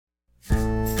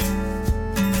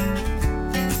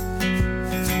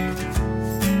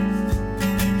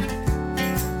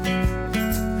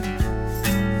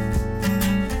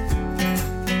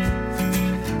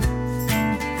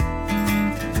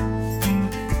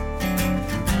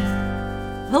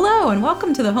Hello, and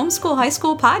welcome to the Homeschool High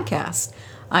School podcast.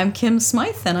 I'm Kim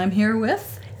Smythe, and I'm here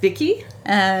with Vicky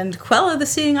and Quella, the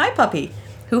seeing eye puppy,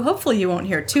 who hopefully you won't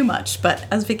hear too much, but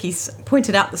as Vicky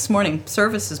pointed out this morning,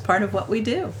 service is part of what we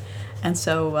do. And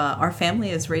so our family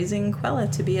is raising Quella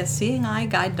to be a seeing eye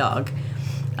guide dog.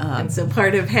 And so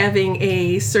part of having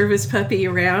a service puppy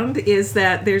around is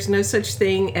that there's no such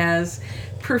thing as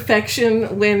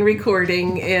perfection when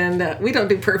recording, and we don't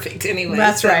do perfect anyway.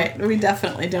 That's right. We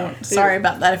definitely don't. Sorry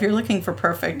about that. If you're looking for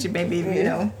perfect, maybe,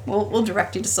 we'll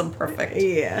direct you to some perfect.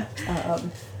 Yeah.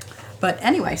 But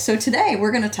anyway, so today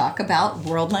we're going to talk about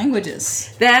world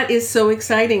languages. That is so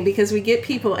exciting because we get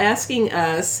people asking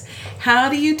us, how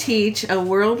do you teach a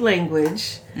world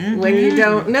language when you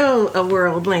don't know a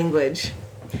world language?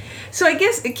 So I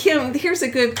guess, Kim, here's a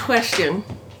good question.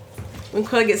 When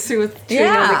Quella gets through with chewing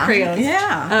all the crayons.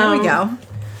 Yeah, there we go.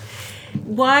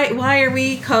 Why are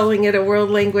we calling it a world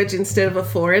language instead of a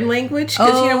foreign language?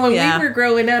 Because, when we were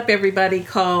growing up, everybody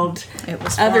called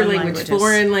other languages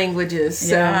foreign languages.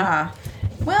 So. Yeah.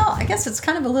 Well, I guess it's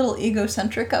kind of a little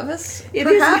egocentric of us, it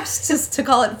perhaps, just to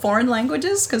call it foreign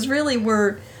languages, because really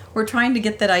we're trying to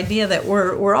get that idea that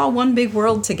we're all one big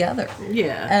world together.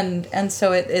 Yeah. And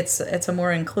so it's a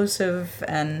more inclusive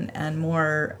and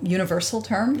more universal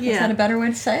term. Yeah. Is that a better way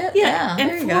to say it? Yeah.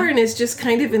 And foreign is just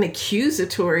kind of an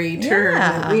accusatory term.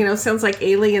 Yeah. Sounds like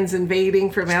aliens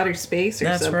invading from outer space or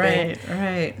something. That's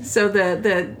right. So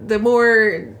the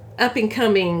more up and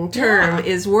coming term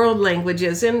is world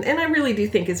languages, and I really do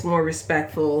think it's more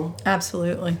respectful.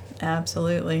 Absolutely,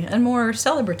 and more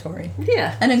celebratory.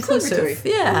 Yeah, and inclusive.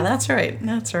 Yeah, that's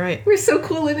right. We're so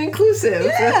cool and inclusive.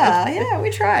 Yeah,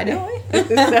 we try, don't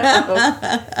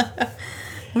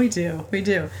we? We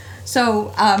do.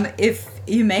 So, if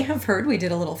you may have heard, we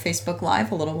did a little Facebook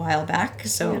Live a little while back.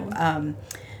 So,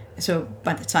 so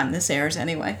by the time this airs,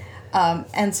 anyway.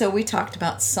 And so we talked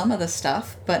about some of the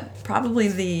stuff, but probably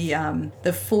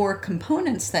the four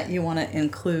components that you want to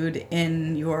include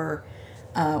in your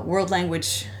world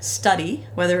language study,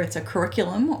 whether it's a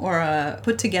curriculum or a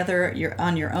put together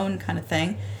on your own kind of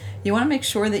thing, you want to make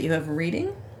sure that you have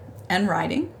reading and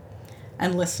writing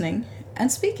and listening and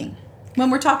speaking. When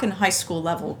we're talking high school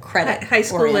level credit. High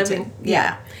school level.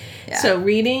 Yeah. So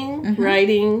reading,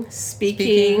 writing,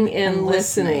 speaking, and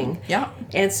listening. Yeah.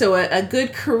 And so a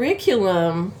good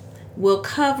curriculum will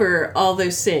cover all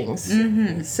those things.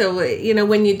 Mm-hmm. So,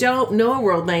 when you don't know a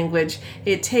world language,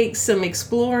 it takes some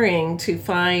exploring to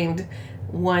find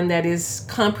one that is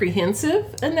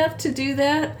comprehensive enough to do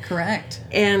that. Correct.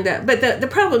 And but the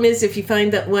problem is, if you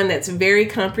find that one that's very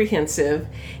comprehensive,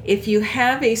 if you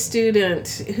have a student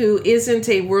who isn't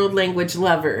a world language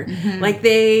lover, like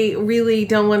they really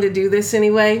don't want to do this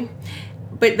anyway,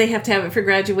 but they have to have it for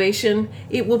graduation,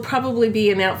 it will probably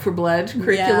be an out for blood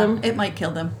curriculum. Yeah, it might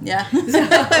kill them. Yeah.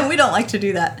 We don't like to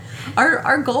do that.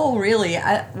 Our goal really,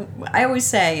 I always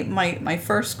say my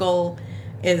first goal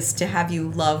is to have you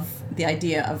love the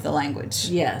idea of the language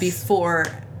before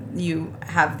you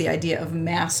have the idea of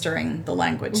mastering the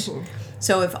language.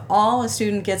 So if all a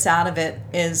student gets out of it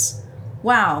is,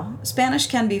 wow, Spanish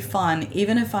can be fun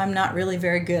even if I'm not really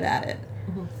very good at it,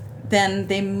 then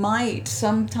they might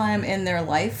sometime in their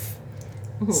life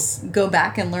go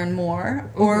back and learn more,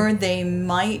 or they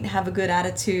might have a good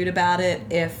attitude about it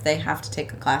if they have to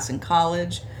take a class in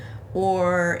college,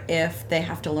 or if they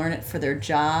have to learn it for their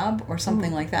job or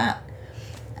something like that.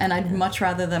 And I'd much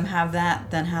rather them have that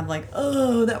than have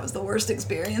that was the worst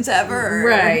experience ever.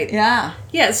 Right. Yeah.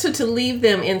 Yeah, so to leave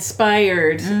them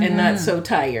inspired and not so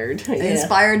tired. Yeah.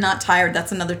 Inspired, not tired.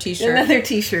 That's another t-shirt. Another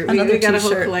t-shirt. We got a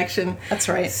whole collection. That's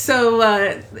right.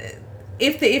 So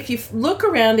if you look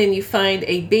around and you find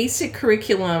a basic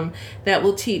curriculum that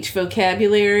will teach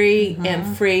vocabulary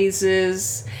and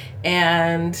phrases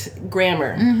and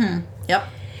grammar.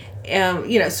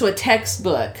 Yep. So a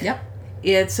textbook. Yep.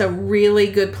 It's a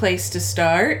really good place to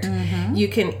start. You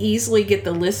can easily get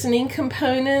the listening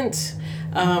component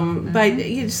by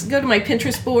you just go to my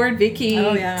Pinterest board, Vicky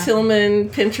Tillman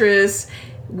Pinterest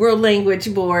World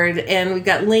Language Board, and we've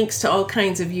got links to all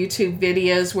kinds of YouTube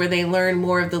videos where they learn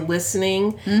more of the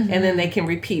listening, and then they can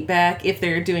repeat back if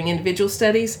they're doing individual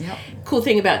studies. Yep. Cool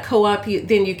thing about co-op,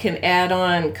 then you can add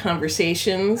on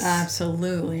conversations.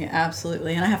 Absolutely.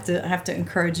 And I have to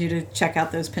encourage you to check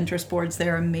out those Pinterest boards.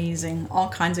 They're amazing. All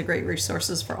kinds of great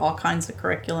resources for all kinds of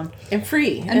curriculum. And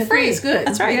free. And free is good.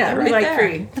 That's right. Yeah, we right like there.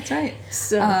 free. That's right.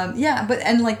 So but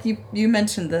like you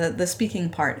mentioned the speaking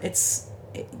part.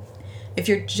 If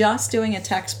you're just doing a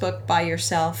textbook by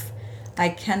yourself, I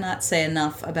cannot say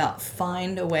enough about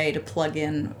find a way to plug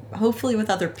in, hopefully with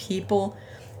other people,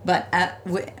 but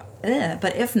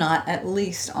but if not, at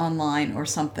least online or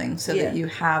something, so that you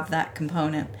have that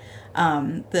component.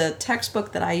 The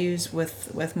textbook that I use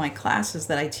with my classes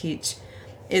that I teach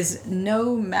is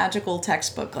no magical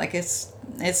textbook. Like it's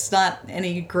not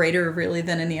any greater really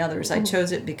than any others. I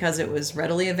chose it because it was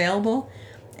readily available.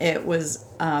 It was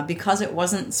because it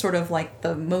wasn't sort of like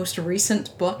the most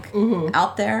recent book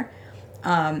out there.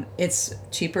 It's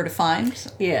cheaper to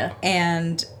find. Yeah.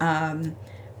 And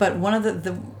but one of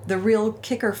the real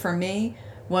kicker for me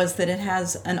was that it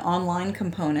has an online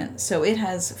component. So it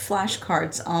has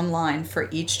flashcards online for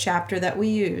each chapter that we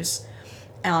use.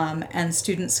 And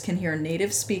students can hear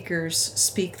native speakers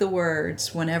speak the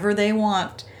words whenever they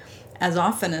want, as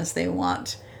often as they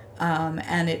want.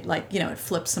 And it it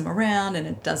flips them around and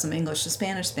it does them English to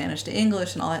Spanish, Spanish to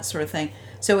English, and all that sort of thing.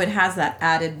 So it has that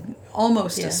added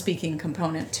almost a speaking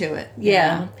component to it.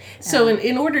 Yeah. So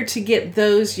in order to get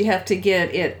those, you have to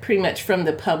get it pretty much from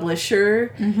the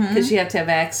publisher, because you have to have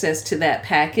access to that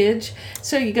package.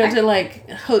 So you go to like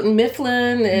Houghton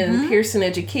Mifflin and Pearson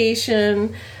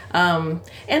Education. And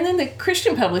then the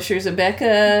Christian publishers,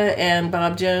 Abeka and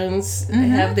Bob Jones,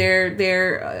 have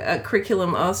their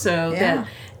curriculum also. That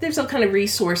there's all kind of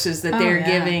resources that they're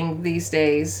giving these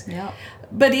days. Yeah.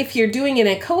 But if you're doing it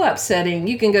in a co-op setting,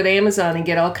 you can go to Amazon and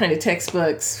get all kind of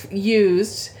textbooks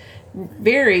used,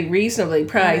 very reasonably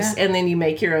priced, and then you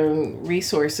make your own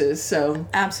resources. So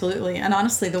absolutely. And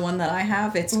honestly, the one that I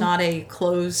have, it's not a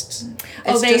closed.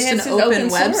 It's just an open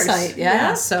website.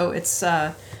 Yeah. So it's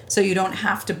so you don't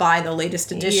have to buy the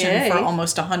latest edition for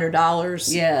almost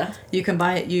 $100. Yeah. You can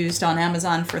buy it used on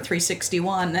Amazon for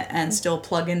 $361 and still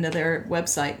plug into their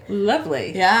website.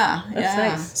 Lovely. Yeah. That's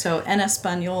nice. So En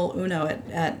Español Uno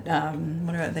at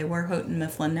they were Houghton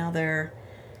Mifflin. Now they're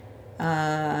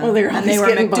they're and they were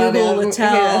McDougall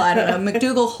Littell. Yeah. I don't know,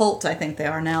 McDougall Holt. I think they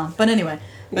are now. But anyway,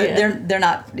 they're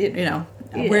not.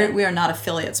 We are not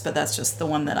affiliates, but that's just the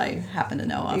one that I happen to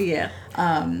know of. Yeah.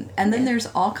 And then there's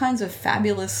all kinds of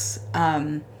fabulous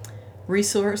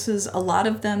resources, a lot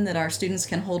of them that our students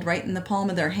can hold right in the palm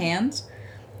of their hands.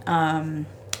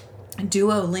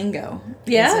 Duolingo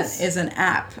is an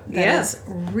app that is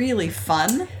really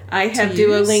fun. I have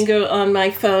Duolingo on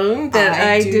my phone that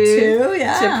I do too,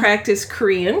 to practice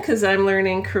Korean, because I'm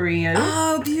learning Korean.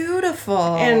 Oh,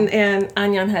 beautiful. And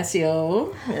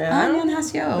안녕하세요.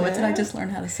 안녕하세요. What did I just learn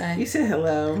how to say? You said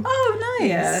hello. Oh, nice.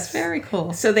 Yes. Very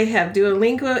cool. So they have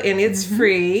Duolingo, and it's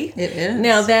free. It is.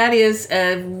 Now, that is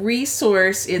a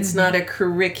resource. It's not a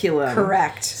curriculum.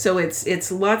 Correct. So it's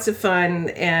lots of fun,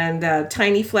 and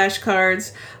tiny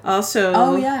flashcards. Also,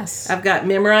 I've got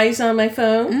Memorize on my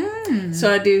phone.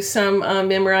 So I do some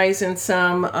Memorize and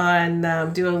some on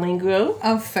Duolingo.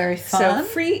 Oh, very fun. So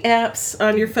free apps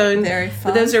on your phone. Very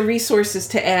fun. But those are resources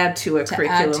to add to a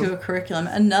curriculum.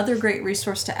 Another great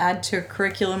resource to add to a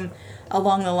curriculum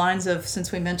along the lines of,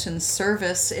 since we mentioned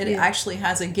service, it actually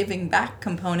has a giving back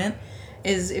component,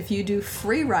 is if you do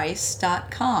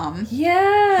freerice.com.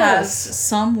 Has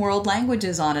some world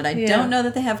languages on it. I don't know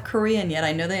that they have Korean yet.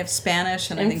 I know they have Spanish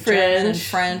and I think German and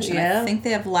French, and I think they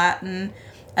have Latin,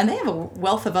 and they have a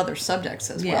wealth of other subjects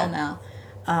as well now.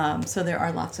 So there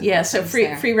are lots of so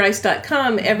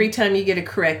freerice.com, every time you get a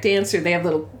correct answer, they have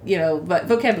little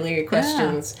vocabulary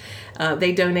questions.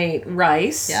 They donate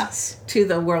rice to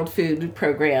the World Food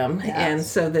Program, and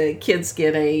so the kids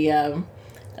get a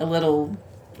little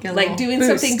like doing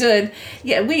boost. Something good.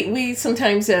 Yeah, we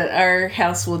sometimes at our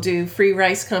house will do free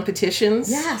rice competitions.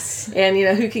 Yes. And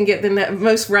who can get the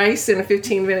most rice in a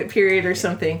 15-minute period or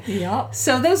something. Yep.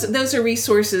 So those are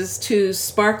resources to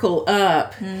sparkle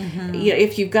up.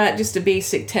 If you've got just a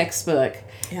basic textbook.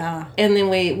 Yeah. And then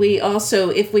we also,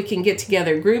 if we can get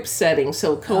together group settings,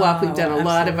 so co-op, we've done a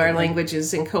lot of our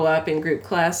languages in co-op and group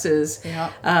classes.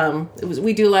 Yeah.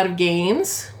 We do a lot of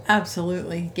games.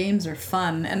 Absolutely. Games are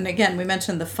fun. And again, we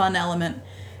mentioned the fun element.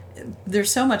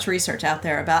 There's so much research out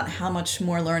there about how much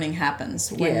more learning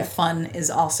happens when the fun is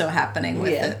also happening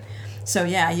with it. So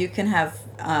you can have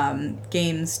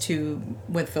games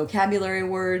with vocabulary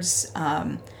words,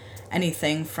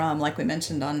 anything from, like we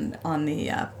mentioned on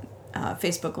the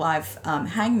Facebook Live,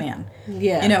 Hangman.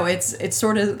 Yeah. It's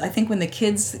sort of, I think when the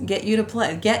kids get you to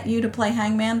play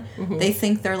Hangman, they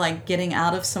think they're like getting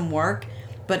out of some work.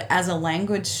 But as a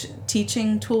language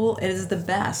teaching tool, it is the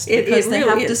best because they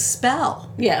have to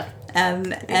spell. Yeah.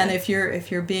 And if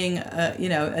you're being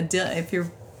if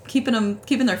you're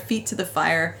keeping their feet to the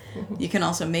fire you can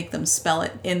also make them spell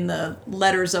it in the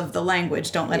letters of the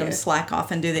language. Don't let them slack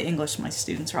off and do the English. My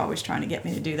students are always trying to get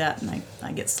me to do that, and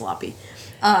I get sloppy.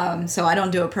 So I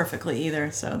don't do it perfectly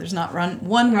either. So there's not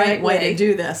one right way to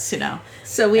do this,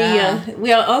 So we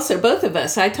also, both of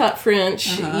us, I taught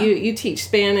French, you teach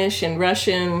Spanish and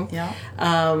Russian. Yeah.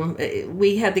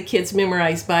 We had the kids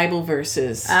memorize Bible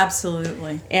verses.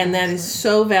 Absolutely. And that is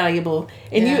so valuable.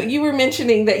 And you were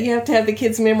mentioning that you have to have the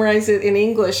kids memorize it in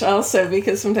English also,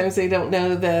 because sometimes they don't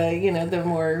know the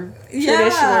more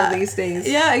traditional these days.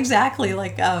 Yeah, exactly.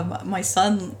 Like my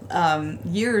son,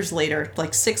 years later,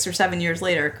 like 6 or 7 years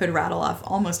later, could rattle off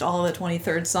almost all of the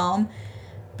 23rd Psalm.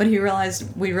 But we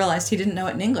realized he didn't know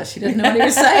it in English. He didn't know what he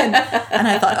was saying. And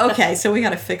I thought, okay, so we got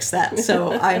to fix that.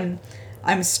 So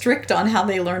I'm strict on how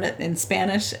they learn it in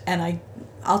Spanish, and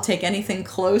I'll take anything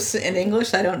close in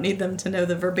English. I don't need them to know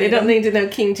the verbatim. They don't need to know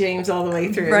King James all the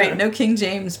way through. Right, no King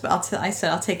James. But I said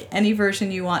I'll take any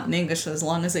version you want in English as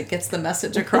long as it gets the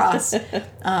message across.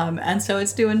 And so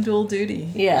it's doing dual duty.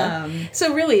 Yeah.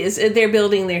 So really, they're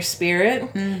building their spirit.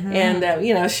 Mm-hmm.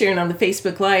 And, sharing on the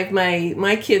Facebook Live,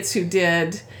 my kids who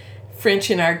did French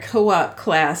in our co-op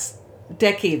class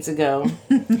decades ago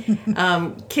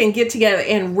can get together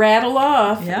and rattle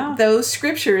off those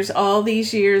scriptures all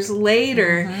these years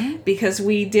later because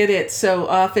we did it so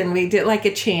often. We did like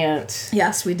a chant.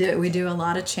 Yes, we do. We do a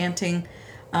lot of chanting.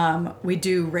 We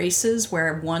do races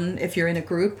where if you're in a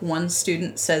group, one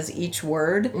student says each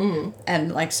word.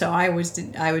 And so I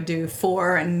would do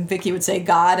 4, and Vicky would say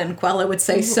God, and Quella would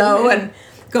say so, and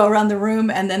go around the room,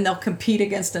 and then they'll compete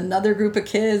against another group of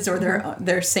kids, or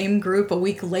their same group a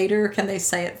week later. Can they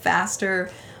say it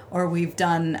faster? Or we've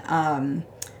done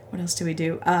what else do we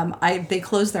do? They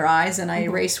close their eyes, and I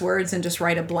erase words and just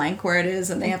write a blank where it is,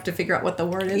 and they have to figure out what the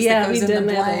word is that goes in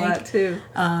the blank. Yeah, we did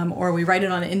that a lot too. Or we write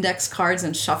it on index cards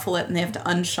and shuffle it, and they have to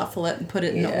unshuffle it and put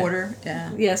it in order.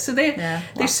 Yeah. So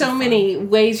there's so many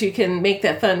ways you can make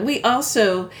that fun. We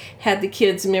also had the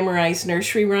kids memorize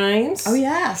nursery rhymes. Oh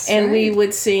yes. And we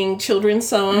would sing children's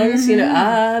songs.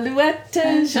 Alouette,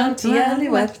 gentille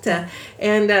alouette,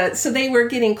 and so they were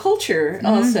getting culture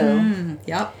also.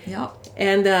 Yep.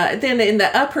 And then in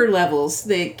the upper levels,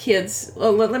 the kids...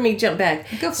 Well, let me jump back.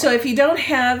 So if you don't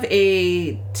have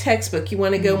a textbook, you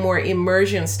want to go more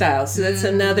immersion style. So that's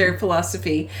another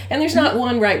philosophy. And there's not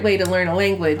one right way to learn a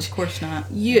language. Of course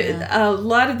not. A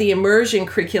lot of the immersion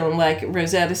curriculum, like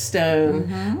Rosetta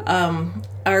Stone,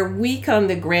 are weak on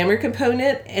the grammar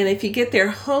component. And if you get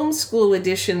their homeschool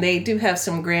edition, they do have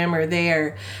some grammar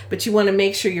there. But you want to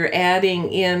make sure you're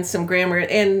adding in some grammar.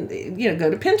 And,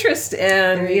 go to Pinterest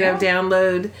and,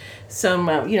 download some,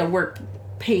 work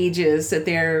pages that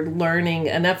they're learning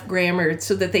enough grammar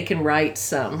so that they can write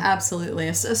some. Absolutely.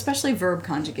 Especially verb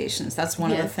conjugations. That's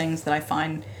one of the things that I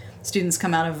find students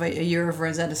come out of a year of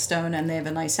Rosetta Stone, and they have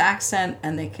a nice accent,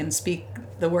 and they can speak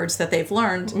the words that they've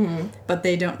learned, but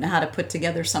they don't know how to put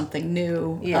together something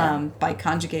new by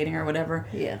conjugating or whatever.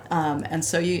 And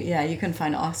so you can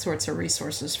find all sorts of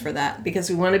resources for that. Because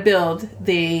we want to build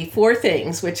the 4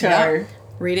 things, which are...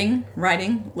 reading,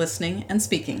 writing, listening, and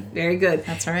speaking. Very good.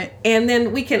 That's all right. And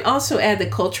then we can also add the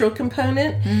cultural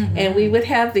component, and we would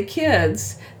have the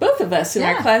kids, both of us in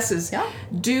our classes,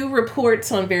 do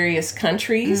reports on various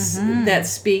countries that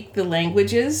speak the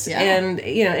languages. And,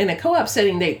 in a co-op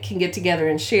setting, they can get together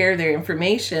and share their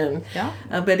information.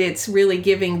 But it's really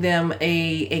giving them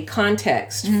a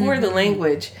context for the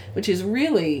language, which is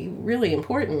really, really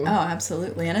important. Oh,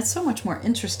 absolutely. And it's so much more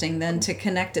interesting than to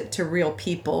connect it to real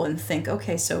people and think,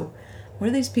 okay, so what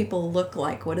do these people look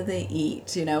like? What do they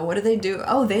eat? What do they do?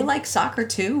 Oh, they like soccer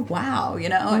too? Wow,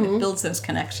 and it builds those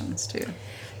connections too.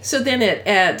 So then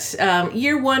at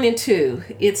year 1 and 2,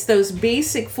 it's those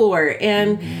basic 4,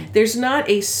 and there's not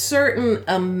a certain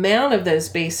amount of those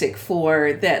basic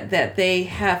 4 that they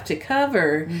have to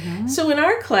cover. So in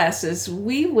our classes,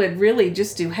 we would really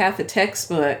just do half a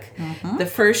textbook the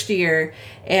first year,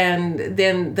 and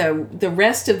then the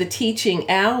rest of the teaching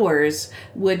hours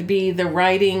would be the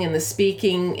writing and the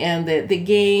speaking and the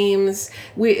games.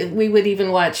 We would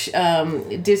even watch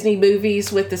Disney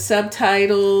movies with the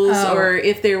subtitles, or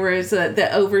if there was the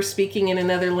over speaking in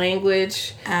another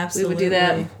language. Absolutely. We would do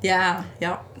that. Yeah.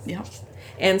 Yep.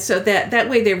 And so that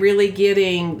way they're really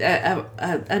getting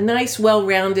a nice,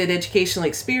 well-rounded educational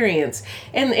experience.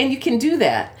 And you can do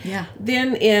that. Yeah.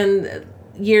 Then in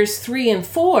years 3 and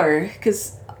 4,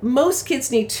 because most kids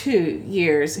need 2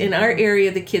 years. In our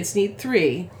area, the kids need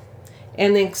 3.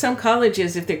 And then some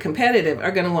colleges, if they're competitive,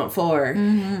 are going to want 4.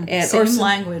 And same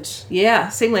language. Yeah,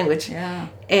 same language. Yeah.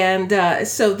 And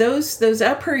so those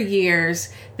upper years,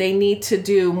 they need to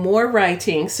do more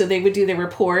writing. So they would do their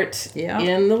report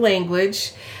in the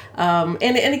language.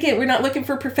 And again, we're not looking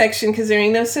for perfection because there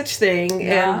ain't no such thing.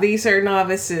 Yeah. And these are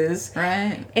novices.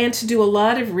 Right. And to do a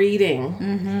lot of reading.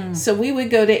 Mm-hmm. So we would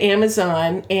go to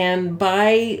Amazon and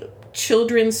buy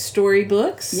children's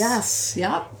storybooks. Yes.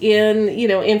 Yep.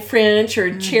 In French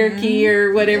or Cherokee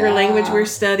or whatever language we're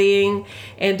studying,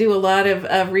 and do a lot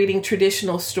of reading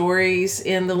traditional stories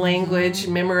in the language,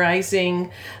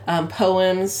 memorizing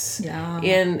poems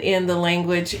in the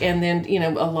language, and then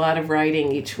a lot of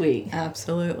writing each week.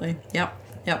 Absolutely.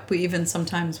 Yep. We even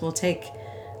sometimes will take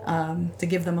to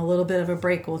give them a little bit of a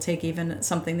break. We'll take even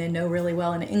something they know really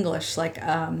well in English, like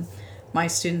my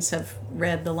students have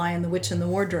read The Lion, the Witch, and the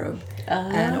Wardrobe.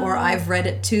 Or I've read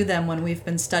it to them when we've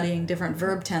been studying different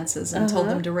verb tenses and told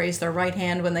them to raise their right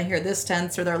hand when they hear this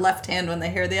tense or their left hand when they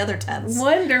hear the other tense.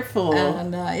 Wonderful.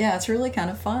 And it's really kind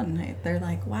of fun. They're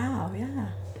like, wow, yeah.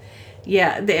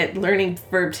 Yeah, learning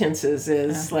verb tenses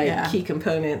is key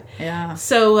component. Yeah.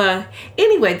 So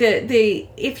anyway, the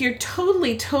if you're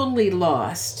totally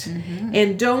lost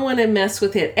and don't want to mess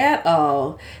with it at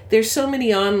all, there's so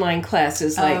many online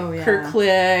classes like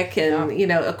Per-Click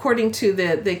and according to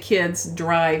the kids'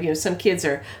 drive. Some kids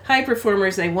are high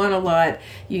performers; they want a lot.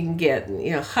 You can get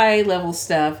high level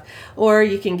stuff, or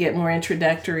you can get more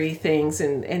introductory things,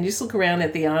 and just look around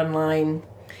at the online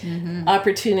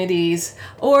opportunities,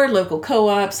 or local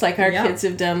co-ops like our kids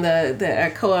have done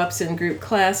the co-ops and group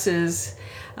classes,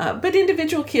 but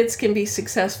individual kids can be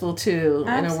successful too.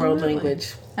 Absolutely. In a world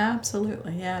language.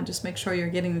 Absolutely. Just make sure you're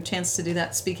getting the chance to do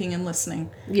that speaking and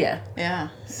listening.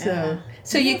 So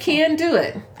you can do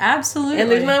it. Absolutely.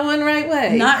 And there's not one right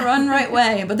way. Not one right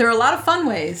way, but there are a lot of fun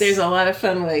ways. There's a lot of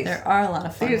fun ways. There are a lot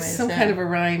of fun ways. There's some kind of a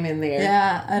rhyme in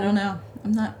there. I don't know.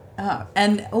 I'm not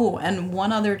and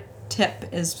one other tip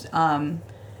is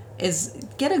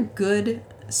get a good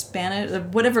Spanish,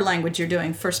 whatever language you're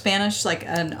doing for Spanish, like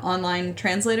an online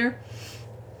translator.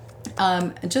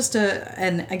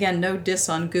 And again, no diss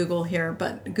on Google here,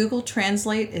 but Google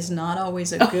Translate is not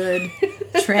always a good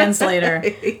translator.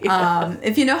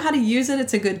 If you know how to use it,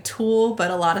 it's a good tool, but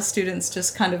a lot of students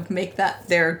just kind of make that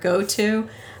their go-to,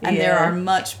 and there are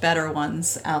much better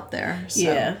ones out there.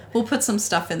 So we'll put some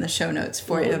stuff in the show notes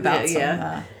for you about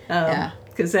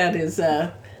because that is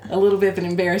a little bit of an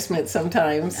embarrassment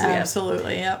sometimes.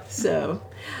 Absolutely, yep. So,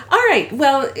 all right.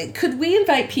 Well, could we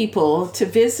invite people to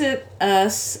visit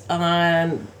us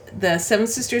on the Seven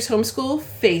Sisters Homeschool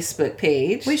Facebook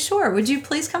page? We sure. Would you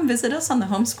please come visit us on the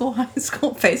Homeschool High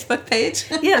School Facebook page?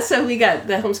 So we got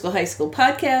the Homeschool High School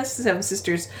podcast, the Seven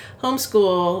Sisters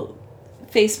Homeschool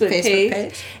Facebook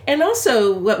page. And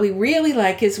also what we really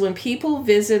like is when people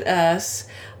visit us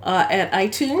at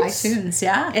iTunes,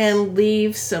 and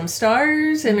leave some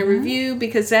stars and a review,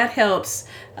 because that helps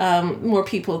more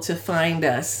people to find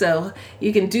us. So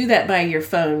you can do that by your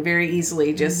phone very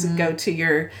easily. Just go to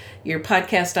your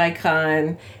podcast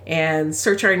icon and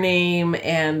search our name,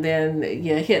 and then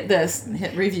hit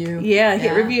review.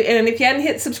 Hit review. And if you hadn't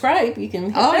hit subscribe, you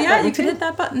can hit that button you can hit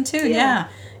that button too.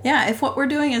 Yeah, if what we're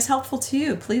doing is helpful to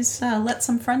you, please let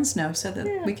some friends know so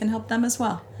that we can help them as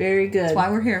well. Very good. That's why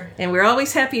we're here. And we're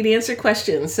always happy to answer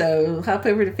questions, so hop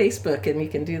over to Facebook and you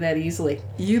can do that easily.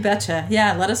 You betcha.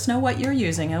 Yeah, let us know what you're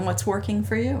using and what's working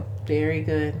for you. Very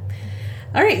good.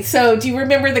 All right, so do you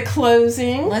remember the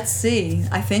closing? Let's see.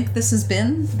 I think this has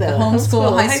been the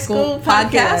Homeschool High School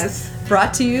podcast,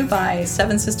 brought to you by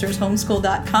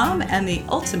SevenSistersHomeschool.com and the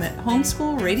Ultimate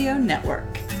Homeschool Radio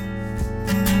Network.